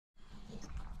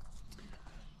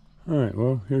Alright,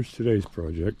 well, here's today's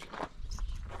project.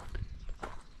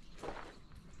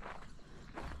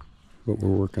 What we're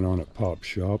working on at Pop's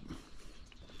shop.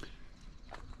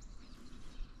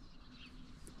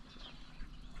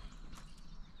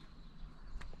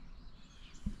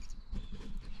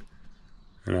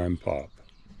 And I'm Pop.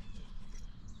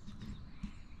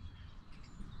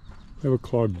 I have a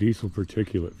clogged diesel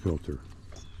particulate filter.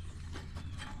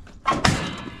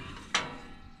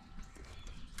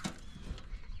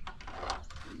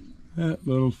 That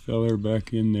little feller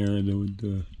back in there,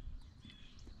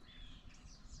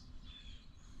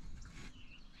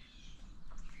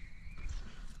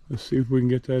 let's see if we can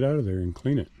get that out of there and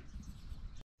clean it.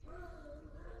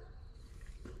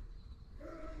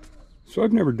 So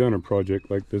I've never done a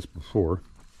project like this before.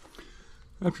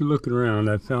 After looking around,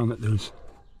 I found that there's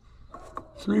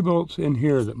 3 bolts in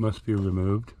here that must be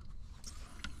removed.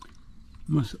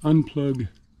 Must unplug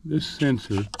this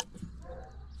sensor,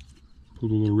 pull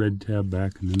the little red tab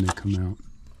back, and then they come out.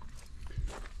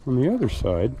 On the other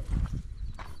side,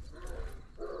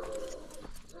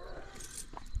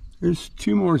 there's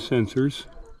 2 more sensors.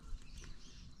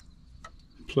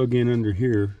 Plug in under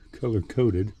here, color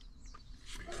coded.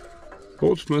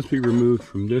 Bolts must be removed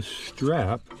from this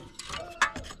strap.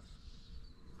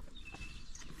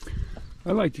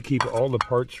 I like to keep all the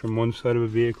parts from one side of a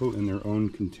vehicle in their own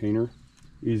container,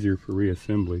 easier for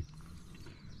reassembly.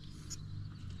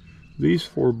 These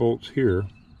 4 bolts here,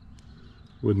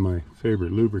 with my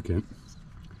favorite lubricant,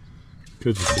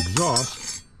 because it's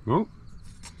exhaust. Oh,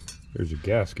 there's a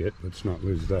gasket, let's not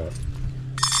lose that.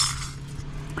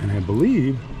 And I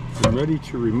believe I'm ready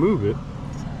to remove it,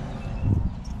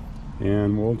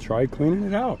 and we'll try cleaning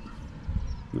it out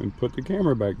and put the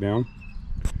camera back down.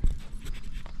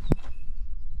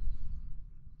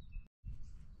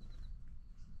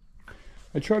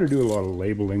 I try to do a lot of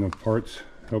labeling of parts,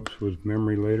 helps with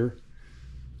memory later.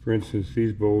 For instance,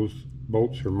 these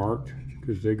bolts are marked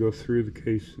because they go through the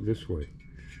case this way,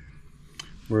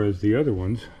 whereas the other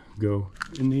ones go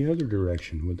in the other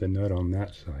direction with the nut on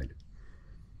that side.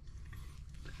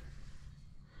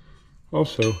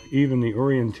 Also, even the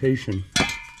orientation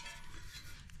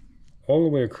all the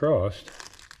way across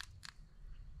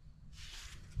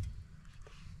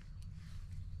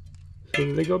so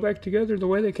that they go back together the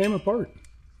way they came apart.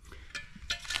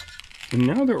 And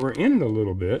now that we're in it a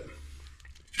little bit,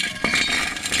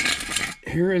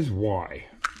 here is why.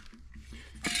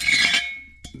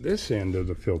 This end of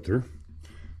the filter,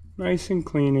 nice and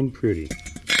clean and pretty.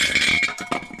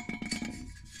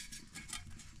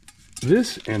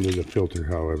 This end of the filter,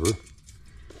 however,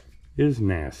 is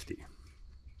nasty.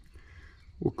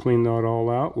 We'll clean that all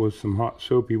out with some hot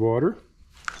soapy water,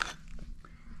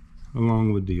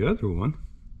 along with the other one.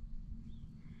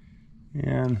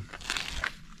 And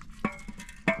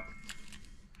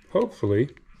hopefully,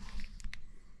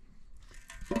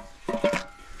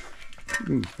 we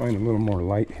can find a little more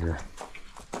light here.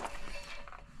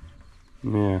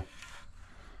 Yeah.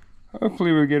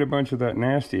 Hopefully we'll get a bunch of that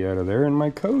nasty out of there and my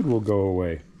code will go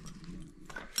away.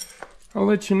 I'll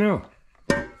let you know.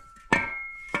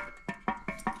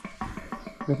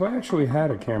 If I actually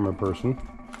had a camera person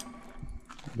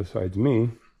besides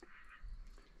me,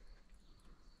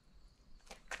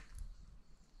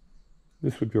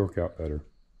 this would work out better.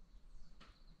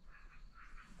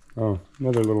 Oh,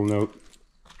 another little note.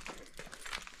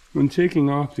 When taking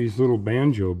off these little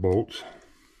banjo bolts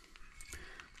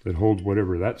that hold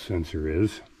whatever that sensor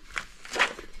is,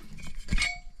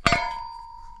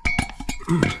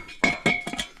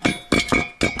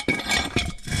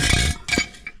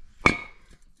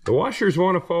 the washers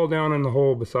want to fall down in the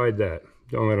hole beside that.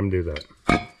 Don't let them do that.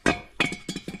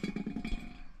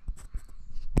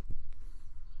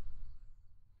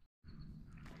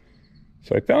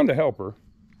 So I found a helper.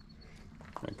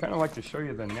 I'd kind of like to show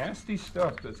you the nasty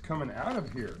stuff that's coming out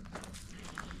of here.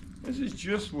 This is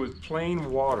just with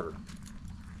plain water.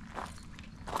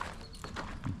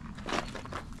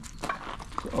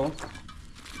 So,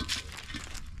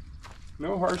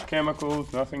 no harsh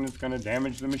chemicals, nothing that's going to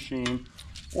damage the machine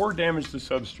or damage the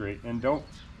substrate. And don't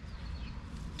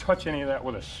touch any of that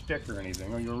with a stick or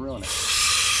anything or you'll ruin it.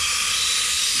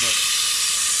 But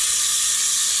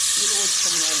look at what's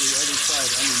coming out of the other side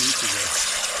underneath of this.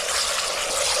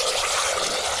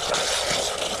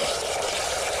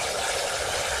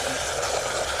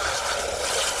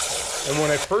 And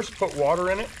when I first put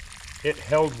water in it, it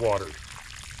held water.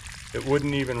 It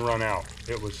wouldn't even run out.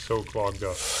 It was so clogged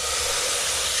up.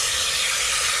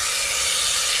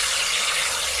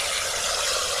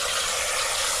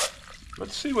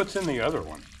 Let's see what's in the other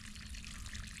one.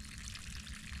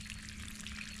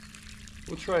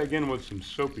 We'll try again with some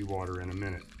soapy water in a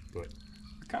minute. but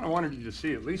I kind of wanted you to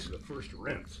see at least the first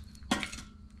rinse.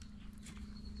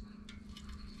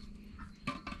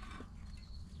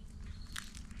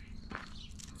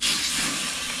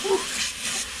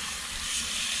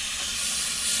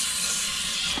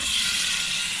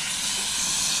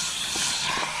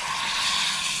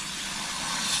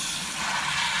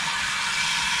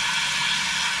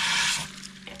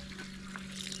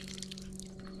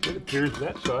 It appears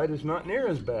that side is not near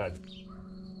as bad.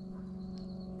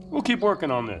 We'll keep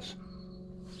working on this.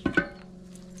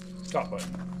 Stop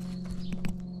button.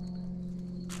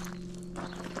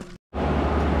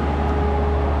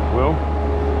 Well,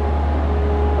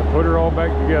 I put her all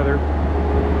back together.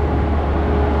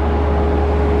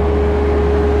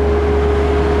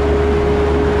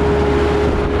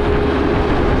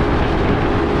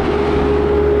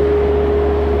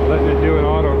 Letting it do an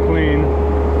auto clean.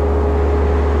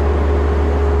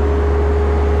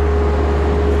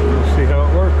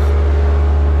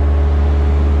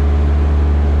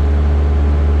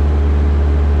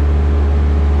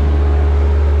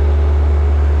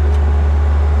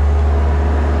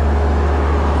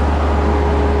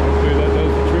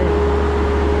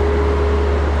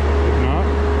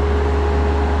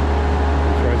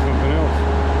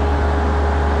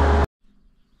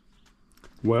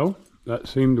 Well, that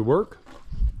seemed to work.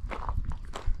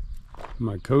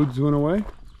 My codes went away.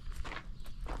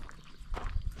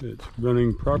 It's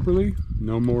running properly.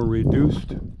 No more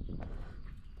reduced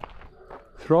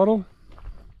throttle.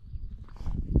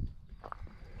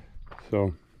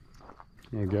 So,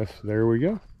 I guess there we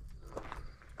go.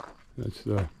 That's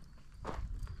the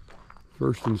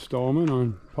first installment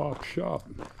on Pop's shop.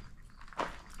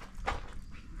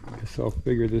 I guess I'll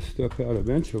figure this stuff out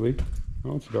eventually.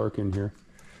 Oh, it's dark in here.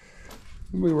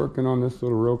 We'll be working on this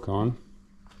little Rokon.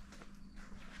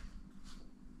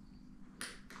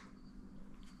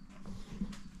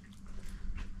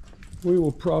 We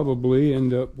will probably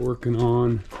end up working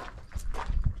on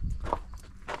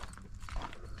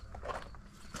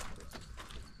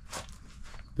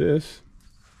this,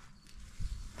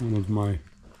 one of my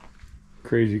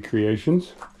crazy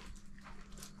creations,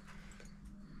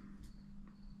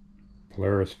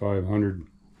 Polaris 500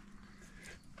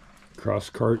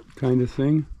 cross cart kind of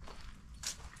thing.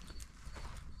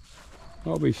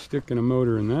 I'll be sticking a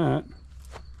motor in that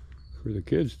for the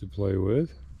kids to play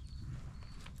with.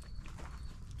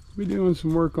 Be doing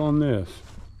some work on this.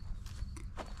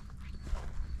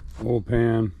 Oil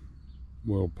pan,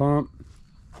 oil pump.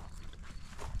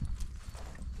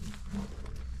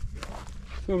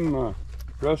 Some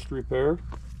rust repair.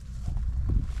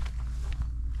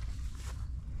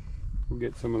 We'll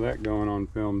get some of that going on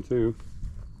film too.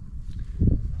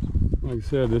 Like I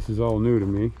said, this is all new to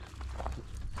me.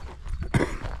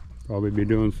 Probably be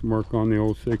doing some work on the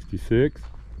old 66.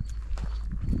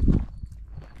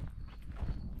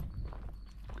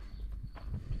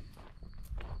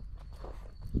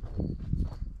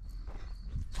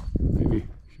 Maybe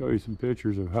show you some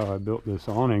pictures of how I built this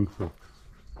awning for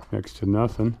next to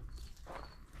nothing.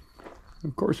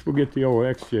 Of course, we'll get the old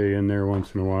XJ in there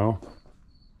once in a while.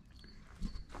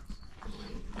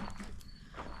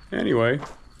 Anyway,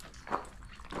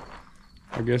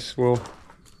 I guess we'll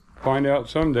find out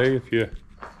someday if you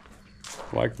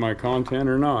like my content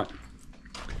or not.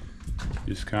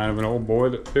 Just kind of an old boy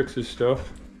that fixes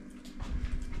stuff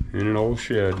in an old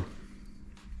shed.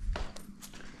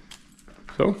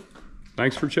 So,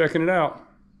 thanks for checking it out.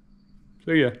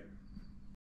 See ya.